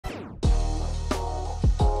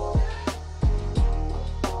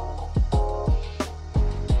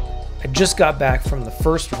just got back from the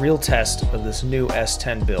first real test of this new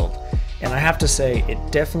S10 build, and I have to say it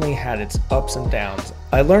definitely had its ups and downs.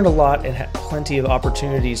 I learned a lot and had plenty of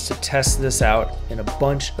opportunities to test this out in a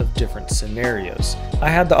bunch of different scenarios. I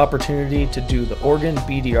had the opportunity to do the Oregon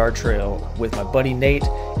BDR trail with my buddy Nate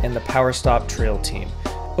and the Power Stop trail team.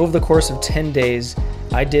 Over the course of 10 days,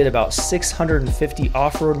 I did about 650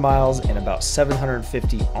 off-road miles and about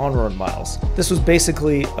 750 on-road miles. This was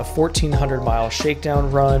basically a 1,400 mile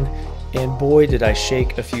shakedown run, and boy did I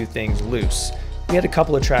shake a few things loose. We had a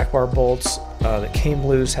couple of track bar bolts that came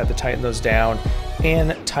loose, had to tighten those down,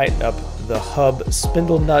 and tighten up the hub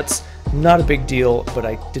spindle nuts. Not a big deal, but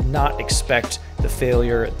I did not expect the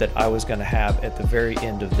failure that I was going to have at the very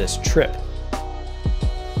end of this trip.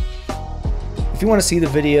 If you want to see the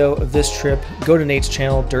video of this trip, go to Nate's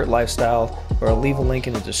channel, Dirt Lifestyle, or I'll leave a link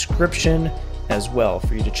in the description as well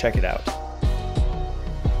for you to check it out.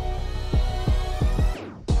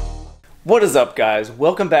 What is up, guys?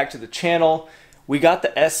 Welcome back to the channel. We got the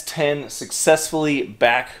S10 successfully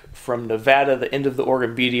back from Nevada, the end of the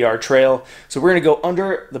Oregon BDR trail. So we're going to go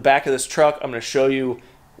under the back of this truck. I'm going to show you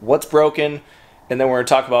what's broken, and then we're going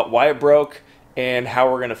to talk about why it broke and how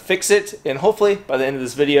we're going to fix it, and hopefully by the end of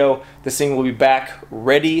this video this thing will be back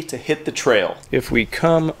ready to hit the trail. If we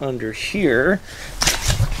come under here,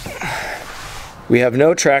 we have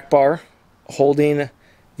no track bar holding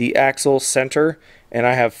the axle center, and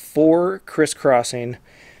I have 4 crisscrossing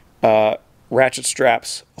ratchet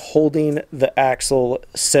straps holding the axle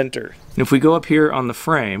center. And if we go up here on the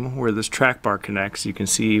frame where this track bar connects, you can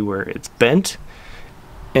see where it's bent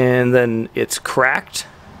and then it's cracked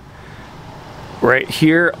right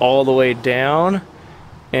here all the way down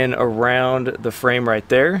and around the frame right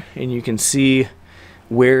there, and you can see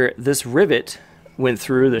where this rivet went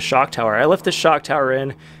through the shock tower. I left the shock tower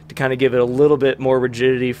in to kind of give it a little bit more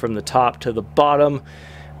rigidity from the top to the bottom,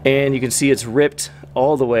 and you can see it's ripped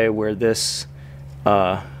all the way where this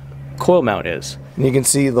coil mount is. And you can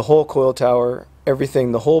see the whole coil tower,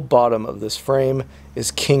 everything, the whole bottom of this frame is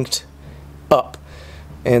kinked up,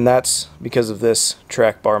 and that's because of this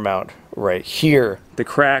track bar mount right here. The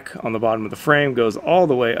crack on the bottom of the frame goes all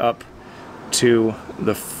the way up to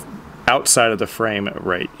the outside of the frame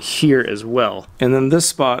right here as well. And then this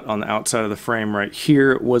spot on the outside of the frame right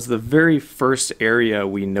here was the very first area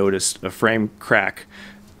we noticed a frame crack,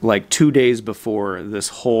 like 2 days before this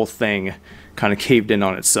whole thing kind of caved in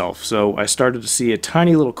on itself. So I started to see a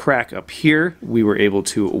tiny little crack up here. We were able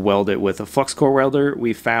to weld it with a flux core welder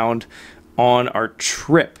we found on our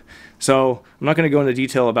trip. So I'm not going to go into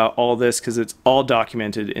detail about all this because it's all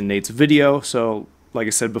documented in Nate's video. So like I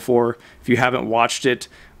said before, if you haven't watched it,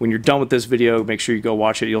 when you're done with this video, make sure you go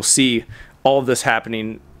watch it. You'll see all of this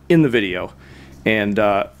happening in the video, and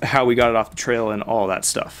how we got it off the trail and all that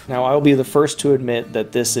stuff. Now, I will be the first to admit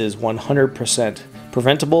that this is 100%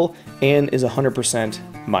 preventable and is 100%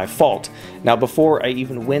 my fault. Now, before I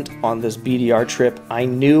even went on this BDR trip, I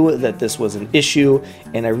knew that this was an issue,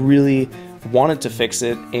 and I really wanted to fix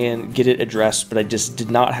it and get it addressed, but I just did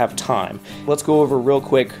not have time. Let's go over real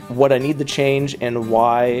quick what I need to change and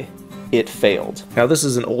why it failed. Now, this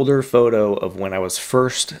is an older photo of when I was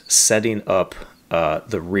first setting up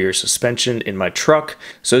the rear suspension in my truck.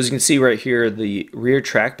 So as you can see right here, the rear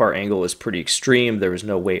track bar angle is pretty extreme. There was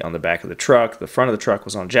no weight on the back of the truck. The front of the truck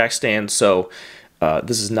was on jack stand, so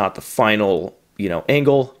this is not the final,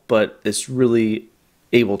 angle, but it's really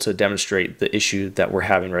able to demonstrate the issue that we're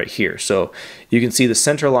having right here. So you can see the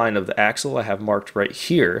center line of the axle I have marked right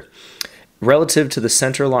here. Relative to the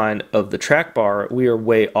center line of the track bar, we are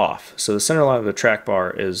way off. So the center line of the track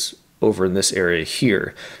bar is over in this area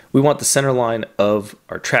here. We want the center line of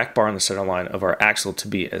our track bar and the center line of our axle to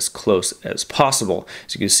be as close as possible.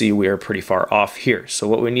 As you can see, we are pretty far off here. So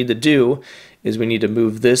what we need to do is we need to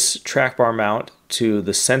move this track bar mount to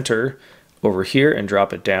the center over here and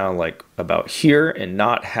drop it down like about here and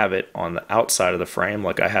not have it on the outside of the frame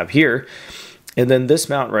like I have here. And then this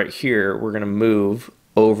mount right here, we're going to move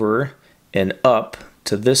over and up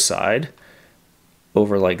to this side,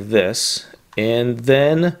 over like this, and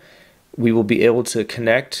then we will be able to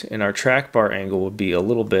connect, and our track bar angle will be a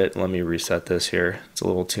little bit, let me reset this here, it's a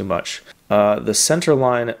little too much. The center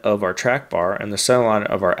line of our track bar and the center line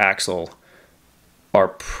of our axle are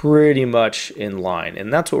pretty much in line,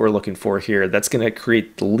 and that's what we're looking for here. That's going to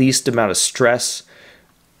create the least amount of stress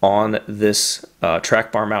on this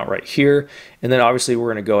track bar mount right here, and then obviously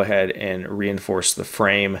we're going to go ahead and reinforce the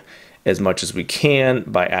frame as much as we can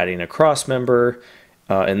by adding a cross member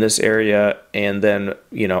in this area. And then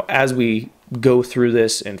as we go through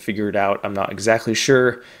this and figure it out, I'm not exactly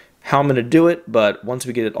sure how I'm going to do it, but once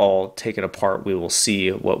we get it all taken apart, we will see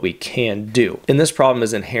what we can do. And this problem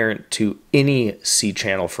is inherent to any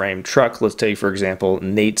C-channel frame truck. Let's take, for example,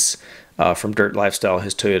 Nate's from Dirt Lifestyle,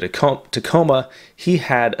 his Toyota Tacoma. He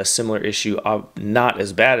had a similar issue, not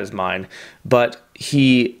as bad as mine, but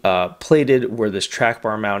he plated where this track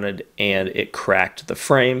bar mounted and it cracked the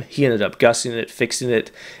frame. He ended up gussing it, fixing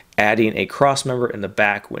it, adding a cross member in the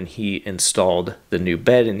back when he installed the new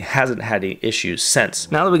bed, and hasn't had any issues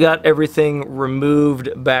since. Now that we got everything removed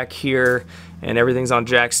back here and everything's on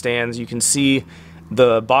jack stands, you can see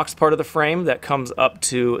the box part of the frame that comes up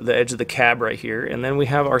to the edge of the cab right here, and then we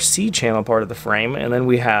have our C-channel part of the frame, and then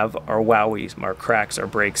we have our wowies, our cracks, our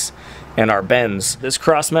brakes, and our bends. This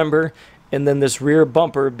cross member and then this rear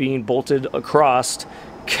bumper being bolted across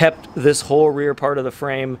kept this whole rear part of the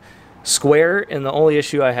frame square, and the only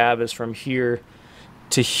issue I have is from here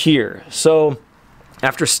to here. So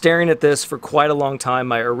after staring at this for quite a long time,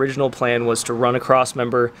 my original plan was to run a cross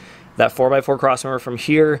member, that 4x4 cross member, from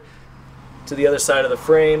here to the other side of the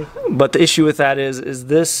frame. But the issue with that is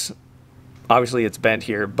this, obviously it's bent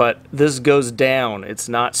here, but this goes down. It's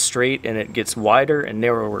not straight, and it gets wider and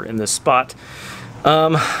narrower in this spot.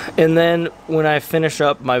 And then when I finish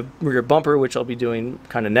up my rear bumper, which I'll be doing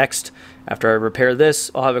kind of next after I repair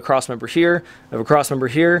this, I'll have a cross member here, I have a cross member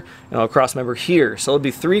here, and I'll have a cross member here. So it'll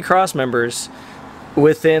be 3 cross members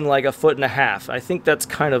within like 1.5 feet. I think that's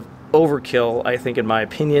kind of overkill, I think, in my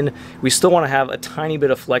opinion. We still want to have a tiny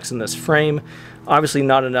bit of flex in this frame. Obviously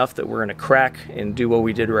not enough that we're going to crack and do what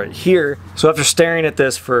we did right here. So after staring at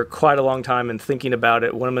this for quite a long time and thinking about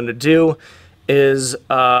it, what I'm going to do is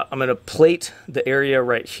I'm going to plate the area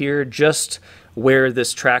right here just where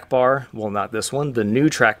this track bar, well, not this one, the new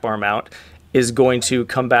track bar mount is going to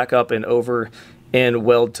come back up and over and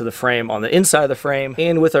weld to the frame on the inside of the frame.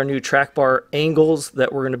 And with our new track bar angles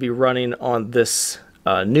that we're going to be running on this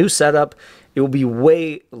new setup, it will be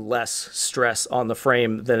way less stress on the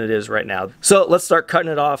frame than it is right now. So let's start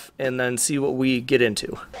cutting it off and then see what we get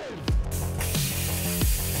into.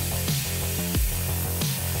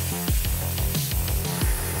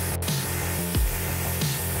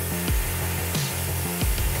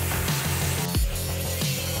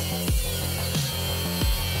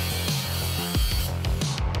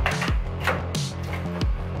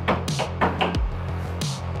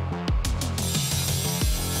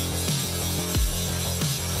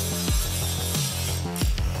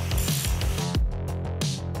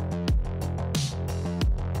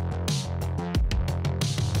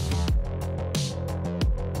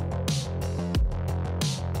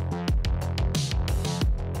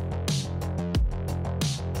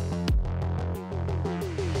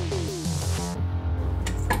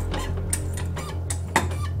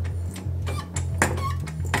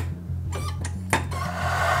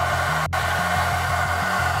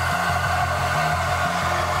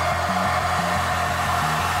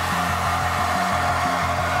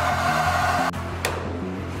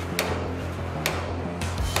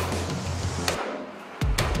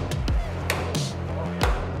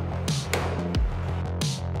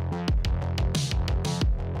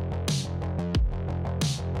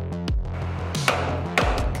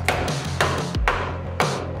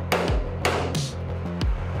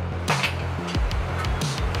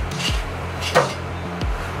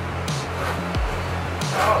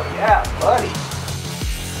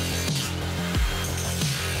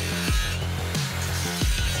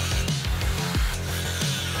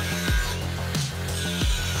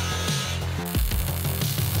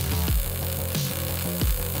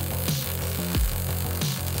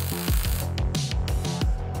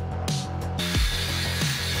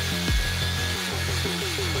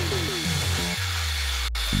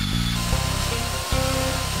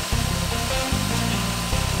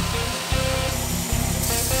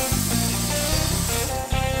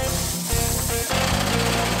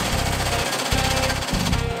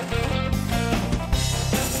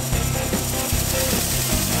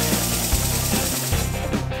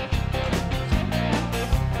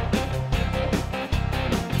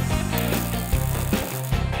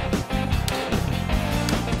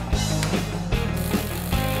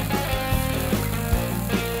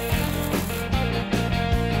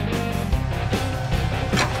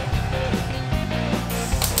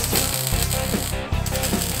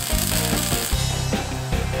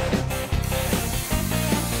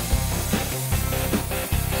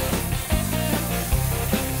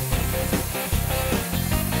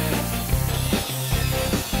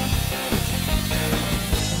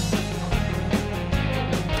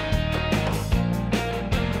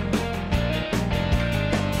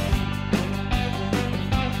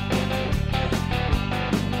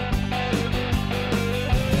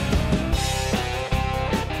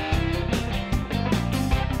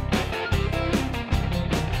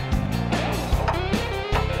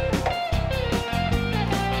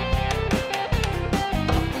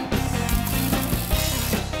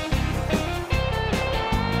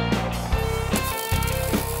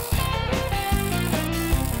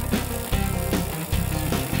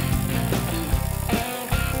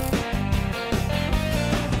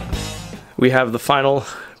 we have the final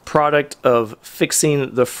product of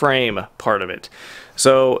fixing the frame part of it.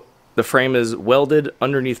 So the frame is welded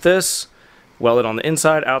underneath this, welded on the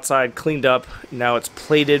inside, outside, cleaned up. Now it's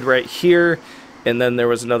plated right here, and then there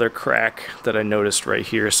was another crack that I noticed right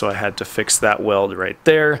here, so I had to fix that weld right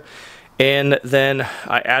there. And then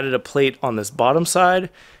I added a plate on this bottom side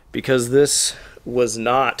because this was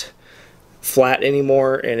not flat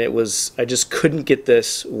anymore, and I just couldn't get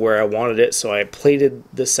this where I wanted it, so I plated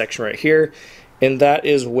this section right here, and that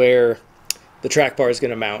is where the track bar is going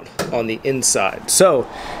to mount on the inside. So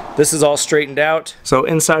this is all straightened out. So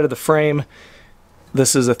inside of the frame,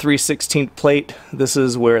 this is a 3/16 plate. This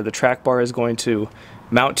is where the track bar is going to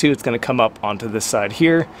mount to. It's going to come up onto this side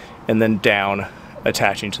here and then down,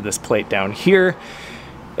 attaching to this plate down here.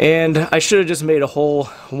 And I should have just made a whole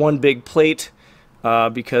one big plate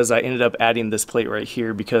because I ended up adding this plate right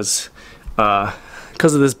here because of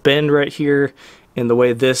this bend right here and the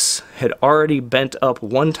way this had already bent up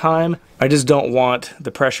one time. I just don't want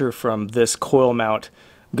the pressure from this coil mount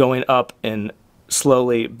going up and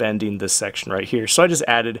slowly bending this section right here. So I just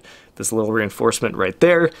added this little reinforcement right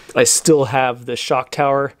there. I still have the shock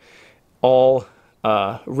tower all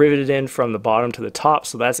riveted in from the bottom to the top,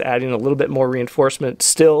 so that's adding a little bit more reinforcement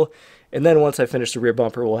still. And then once I finish the rear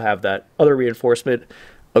bumper, we'll have that other reinforcement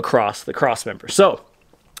across the cross member. So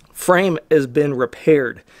frame has been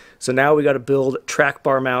repaired. So now we got to build track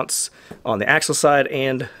bar mounts on the axle side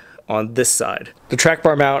and on this side. The track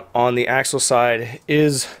bar mount on the axle side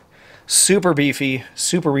is super beefy,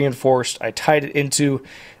 super reinforced. I tied it into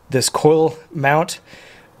this coil mount,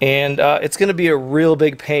 and it's going to be a real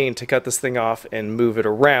big pain to cut this thing off and move it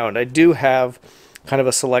around. I do have kind of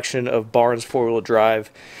a selection of Barnes four-wheel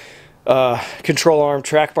drive control arm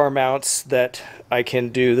track bar mounts that I can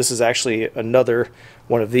do. This is actually another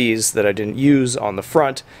one of these that I didn't use on the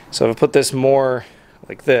front. So if I put this more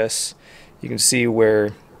like this, you can see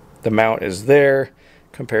where the mount is there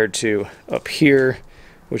compared to up here,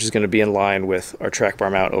 which is going to be in line with our track bar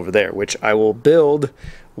mount over there, which I will build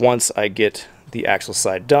once I get the axle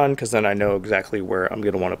side done, because then I know exactly where I'm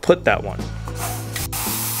going to want to put that one.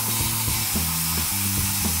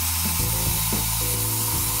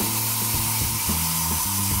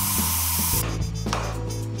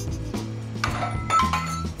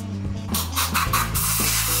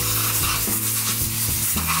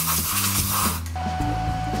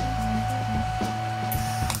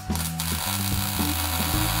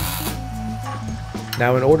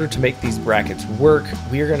 Now, in order to make these brackets work,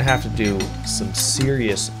 we are going to have to do some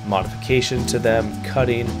serious modification to them,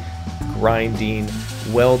 cutting, grinding,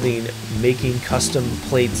 welding, making custom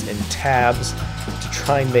plates and tabs to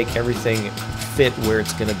try and make everything fit where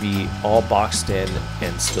it's going to be all boxed in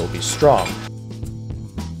and still be strong.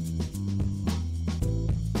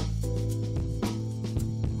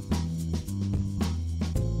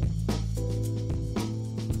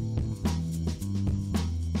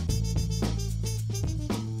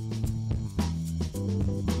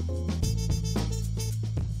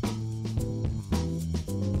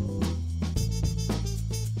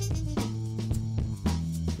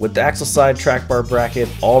 With the axle side track bar bracket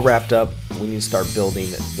all wrapped up, we need to start building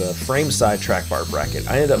the frame side track bar bracket.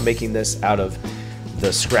 I ended up making this out of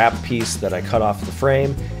the scrap piece that I cut off the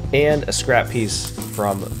frame and a scrap piece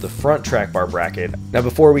from the front track bar bracket. Now,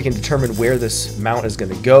 before we can determine where this mount is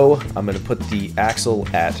going to go, I'm going to put the axle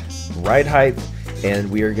at ride height, and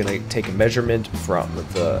we are going to take a measurement from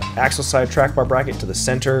the axle side track bar bracket to the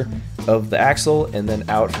center of the axle, and then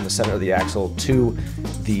out from the center of the axle to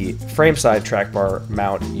the frame side track bar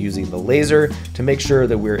mount using the laser to make sure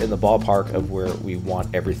that we're in the ballpark of where we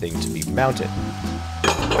want everything to be mounted.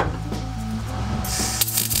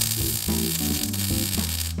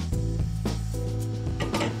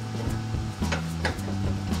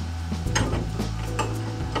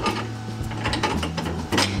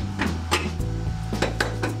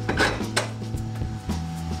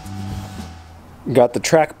 Got the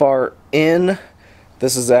track bar in.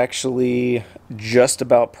 This is actually just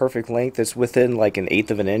about perfect length. It's within like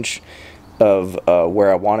 1/8 of an inch of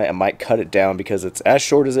where I want it. I might cut it down because it's as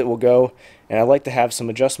short as it will go, and I like to have some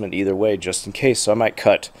adjustment either way just in case, so I might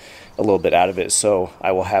cut a little bit out of it so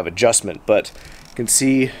I will have adjustment. But you can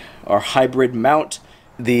see our hybrid mount.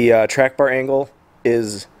 The track bar angle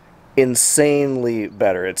is insanely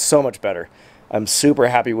better. It's so much better. I'm super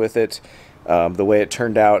happy with it. The way it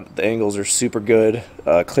turned out, the angles are super good,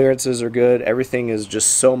 clearances are good, everything is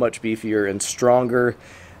just so much beefier and stronger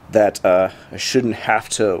that I shouldn't have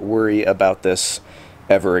to worry about this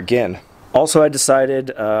ever again. Also, I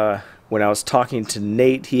decided when I was talking to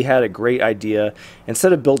Nate, he had a great idea.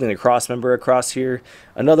 Instead of building a cross member across here,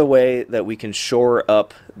 another way that we can shore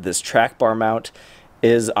up this track bar mount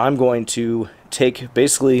is I'm going to take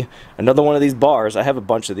basically another one of these bars. I have a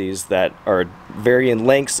bunch of these that are varying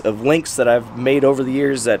lengths of links that I've made over the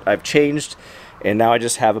years that I've changed, and now I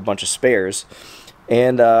just have a bunch of spares.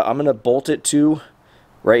 And I'm going to bolt it to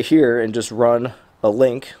right here and just run a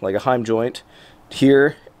link, like a Heim joint,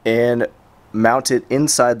 here, and mount it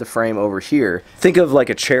inside the frame over here. Think of like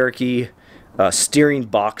a Cherokee steering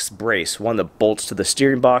box brace, one that bolts to the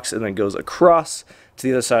steering box and then goes across to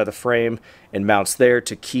the other side of the frame and mounts there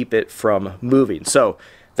to keep it from moving. So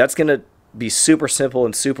that's going to be super simple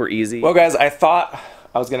and super easy. Well guys, I thought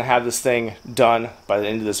I was going to have this thing done by the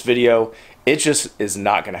end of this video. It just is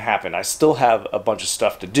not going to happen. I still have a bunch of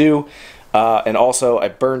stuff to do, and also I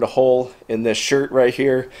burned a hole in this shirt right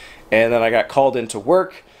here, and then I got called into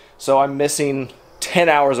work, so I'm missing 10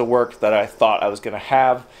 hours of work that I thought I was going to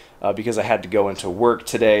have because I had to go into work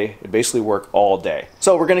today and basically work all day.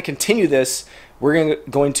 So we're going to continue this. We're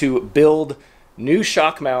going to build new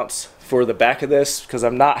shock mounts for the back of this because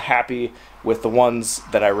I'm not happy with the ones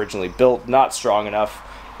that I originally built, not strong enough,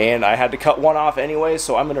 and I had to cut one off anyway,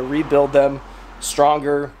 so I'm going to rebuild them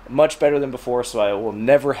stronger, much better than before, so I will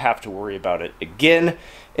never have to worry about it again.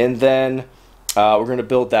 And then we're going to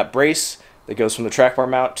build that brace that goes from the track bar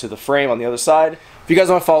mount to the frame on the other side. If you guys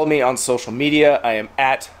want to follow me on social media, I am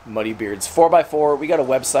at MuddyBeards4x4. We got a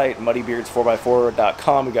website,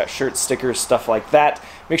 muddybeards4x4.com. We got shirts, stickers, stuff like that.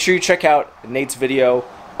 Make sure you check out Nate's video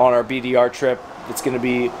on our BDR trip. It's going to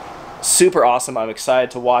be super awesome. I'm excited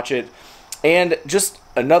to watch it. And just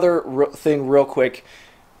another thing real quick,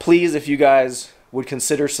 please, if you guys would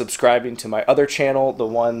consider subscribing to my other channel, the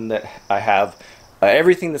one that I have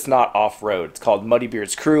everything that's not off-road. It's called Muddy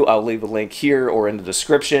Beards Crew. I'll leave a link here or in the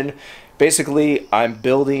description. Basically, I'm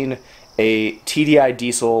building a TDI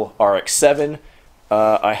diesel RX-7.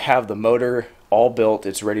 I have the motor all built.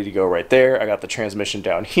 It's ready to go right there. I got the transmission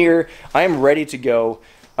down here. I am ready to go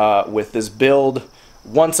with this build.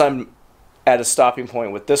 Once I'm at a stopping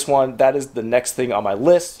point with this one, that is the next thing on my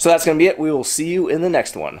list. So that's going to be it. We will see you in the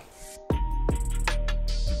next one.